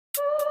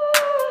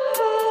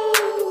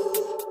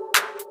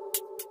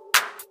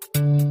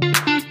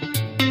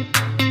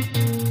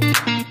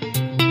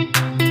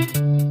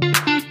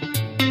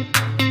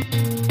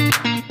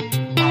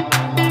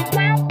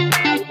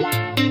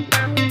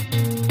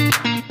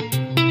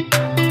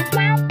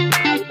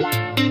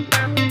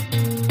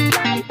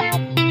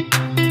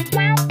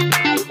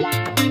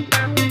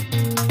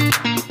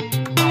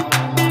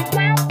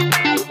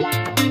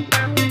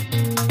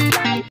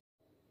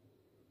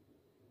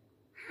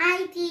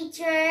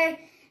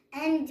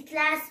and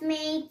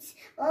classmates,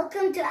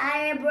 welcome to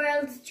Arab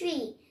World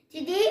 3.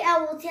 Today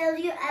I will tell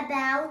you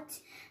about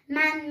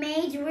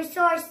man-made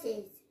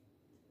resources.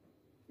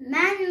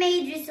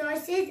 Man-made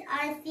resources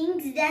are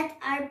things that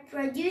are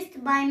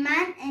produced by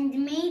man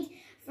and made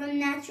from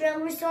natural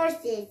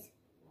resources.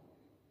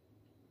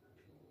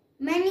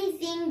 Many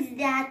things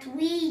that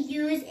we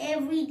use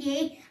every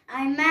day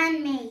are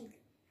man-made.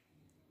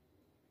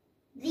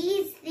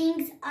 These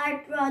things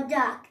are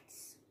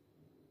products.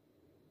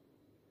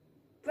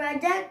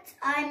 Products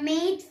are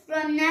made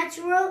from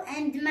natural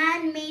and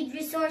man-made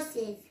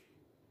resources.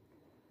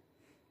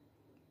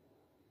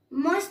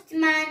 Most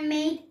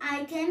man-made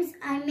items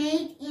are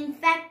made in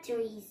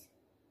factories.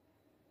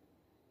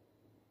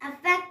 A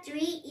factory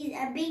is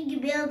a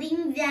big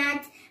building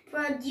that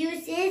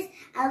produces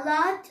a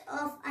lot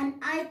of an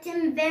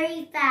item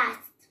very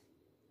fast.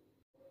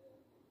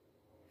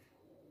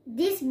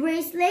 This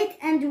bracelet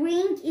and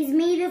ring is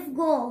made of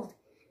gold,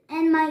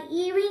 and my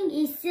earring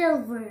is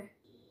silver.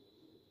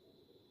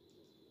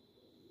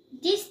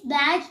 This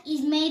bag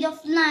is made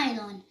of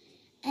nylon,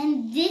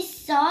 and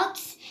this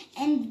socks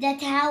and the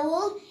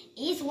towel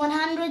is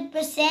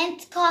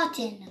 100%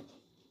 cotton.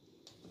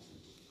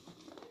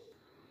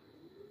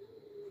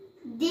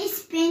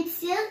 This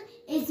pencil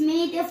is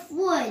made of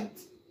wood,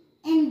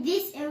 and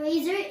this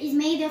eraser is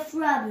made of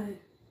rubber.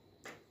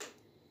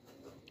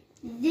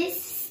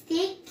 This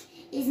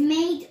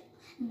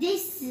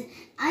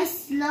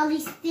ice lolly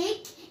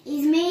stick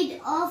is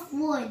made of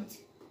wood.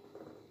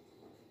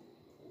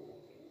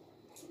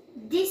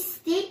 These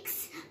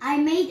sticks are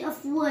made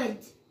of wood.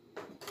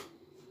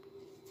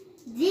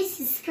 This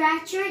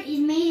scratcher is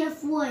made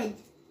of wood.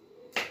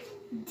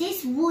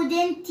 This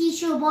wooden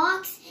tissue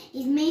box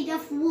is made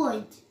of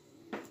wood.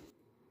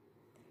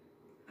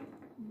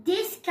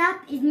 This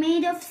cup is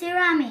made of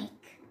ceramic.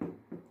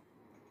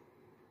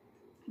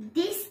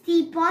 This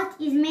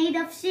teapot is made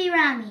of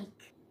ceramic.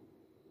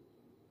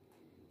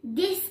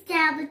 This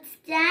tablet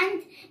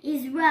stand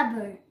is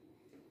rubber.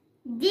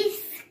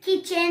 This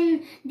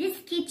kitchen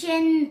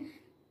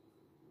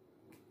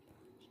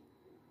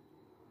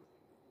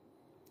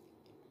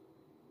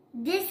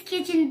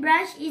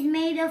brush is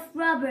made of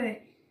rubber,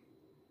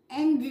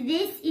 and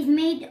this is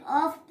made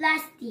of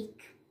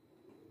plastic.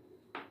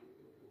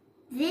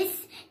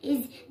 This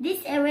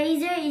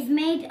eraser is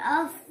made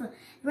of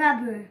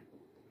rubber.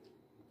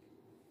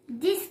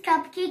 This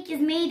cupcake is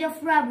made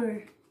of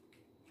rubber,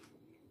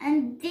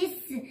 and this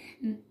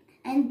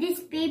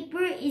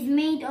paper is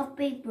made of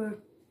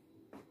paper.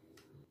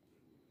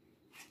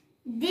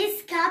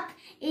 This cup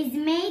is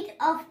made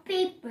of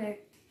paper.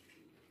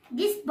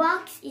 This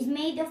box is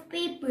made of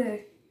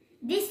paper.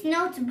 This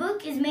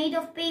notebook is made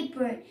of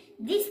paper.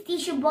 This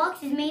tissue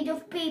box is made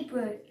of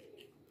paper.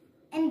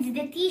 And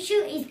the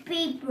tissue is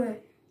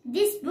paper.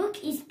 This book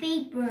is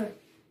paper.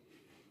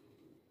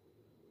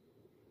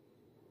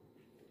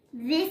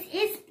 This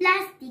is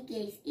plastic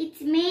case.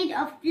 It's made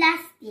of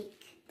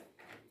plastic.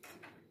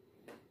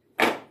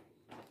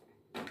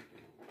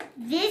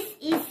 This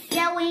is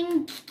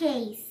sewing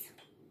case.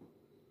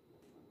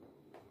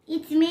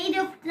 It's made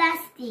of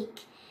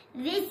plastic.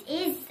 This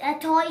is a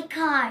toy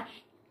car.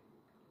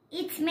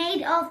 It's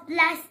made of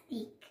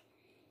plastic.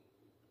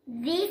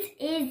 This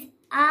is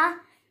a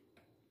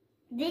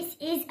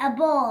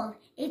ball.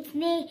 It's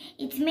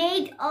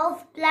made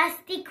of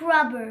plastic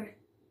rubber.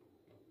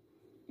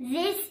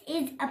 This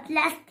is a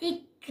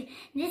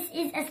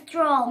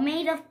straw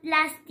made of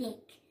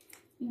plastic.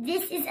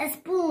 This is a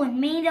spoon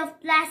made of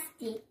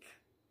plastic.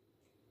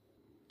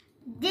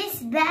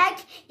 This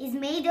bag is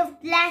made of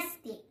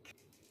plastic.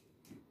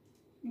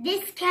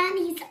 This can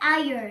is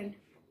iron.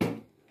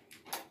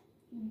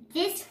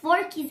 This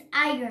fork is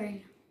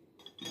iron.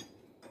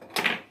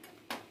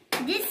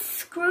 This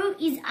screw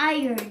is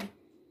iron.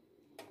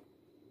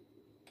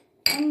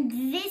 And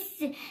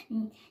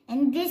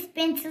this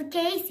pencil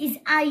case is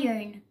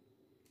iron.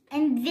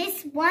 And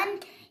this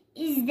one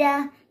is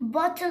the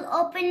bottle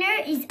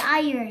opener is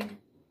iron.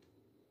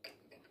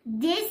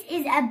 This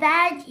is a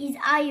badge is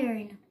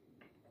iron.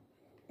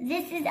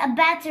 This is a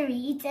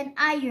battery, it's an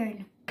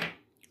iron.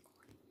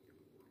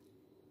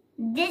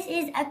 This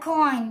is a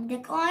coin. The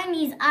coin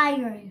is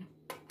iron.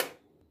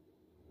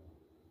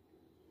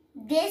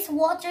 This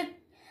water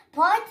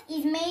pot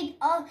is made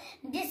of.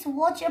 This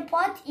water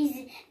pot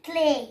is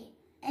clay,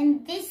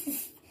 and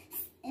this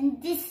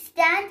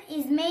stand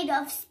is made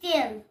of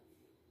steel.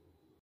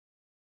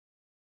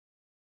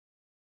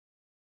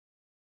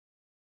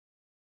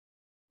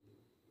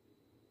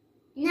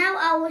 Now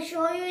I will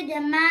show you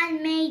the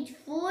man-made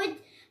food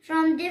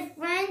from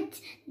different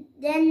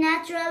than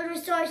natural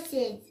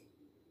resources.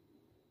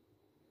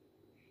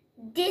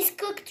 This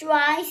cooked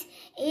rice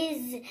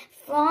is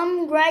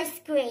from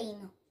rice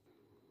grain.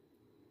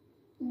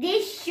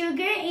 This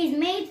sugar is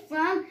made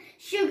from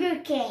sugar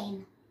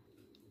cane.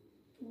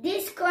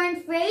 This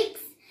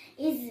cornflakes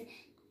is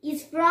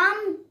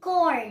from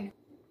corn.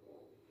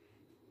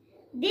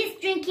 This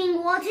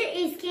drinking water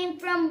came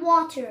from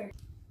water.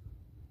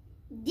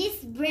 This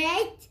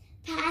bread,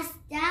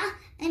 pasta,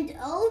 and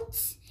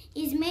oats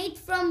is made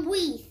from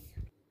wheat.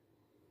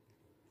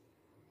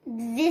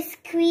 This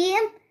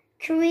cream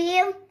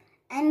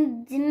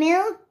and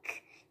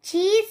milk,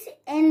 cheese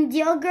and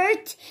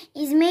yogurt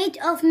is made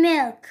of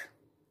milk.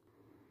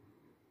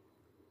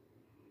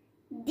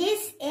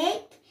 This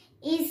egg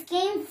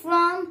came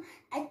from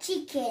a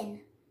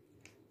chicken.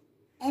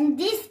 And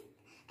this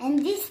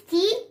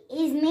tea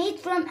is made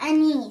from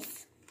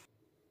anise.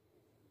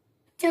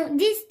 So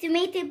this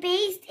tomato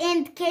paste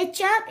and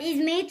ketchup is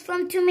made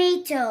from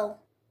tomato.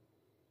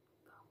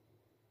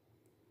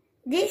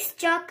 This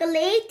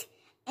chocolate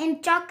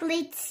and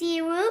chocolate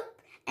syrup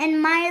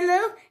and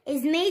Milo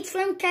is made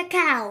from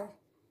cacao.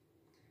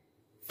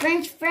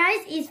 French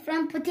fries is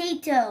from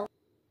potato.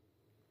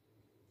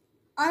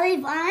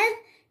 Olive oil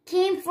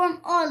came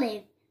from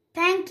olive.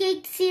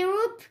 Pancake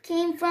syrup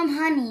came from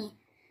honey.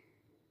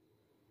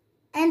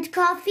 And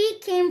coffee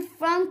came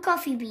from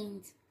coffee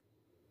beans.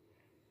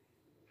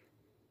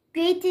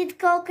 Grated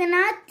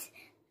coconut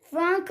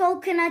from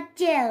coconut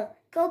gel.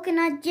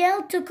 Coconut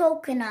gel to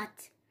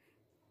coconut.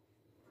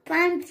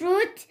 Palm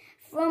fruit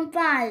from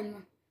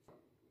palm.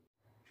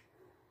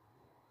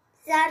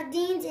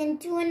 Sardines and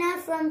tuna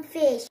from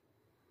fish.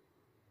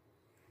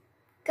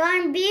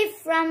 Corned beef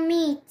from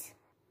meat.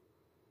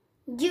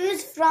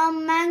 Juice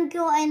from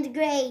mango and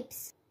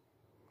grapes.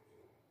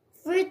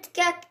 Fruit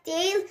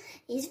cocktail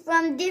is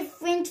from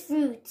different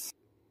fruits.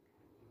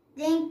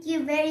 Thank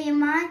you very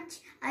much.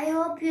 I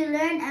hope you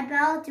learn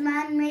about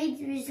man-made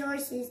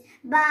resources.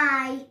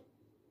 Bye.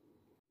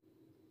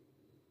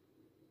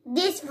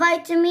 This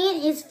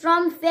vitamin is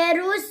from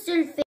ferrous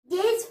sulfate.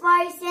 This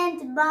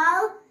fluorescent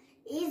bulb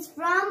is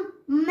from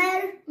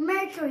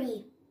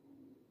mercury.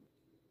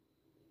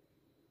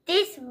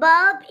 This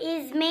bulb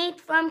is made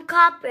from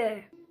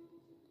copper.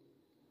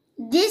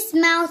 This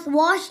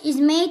mouthwash is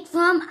made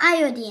from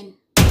iodine.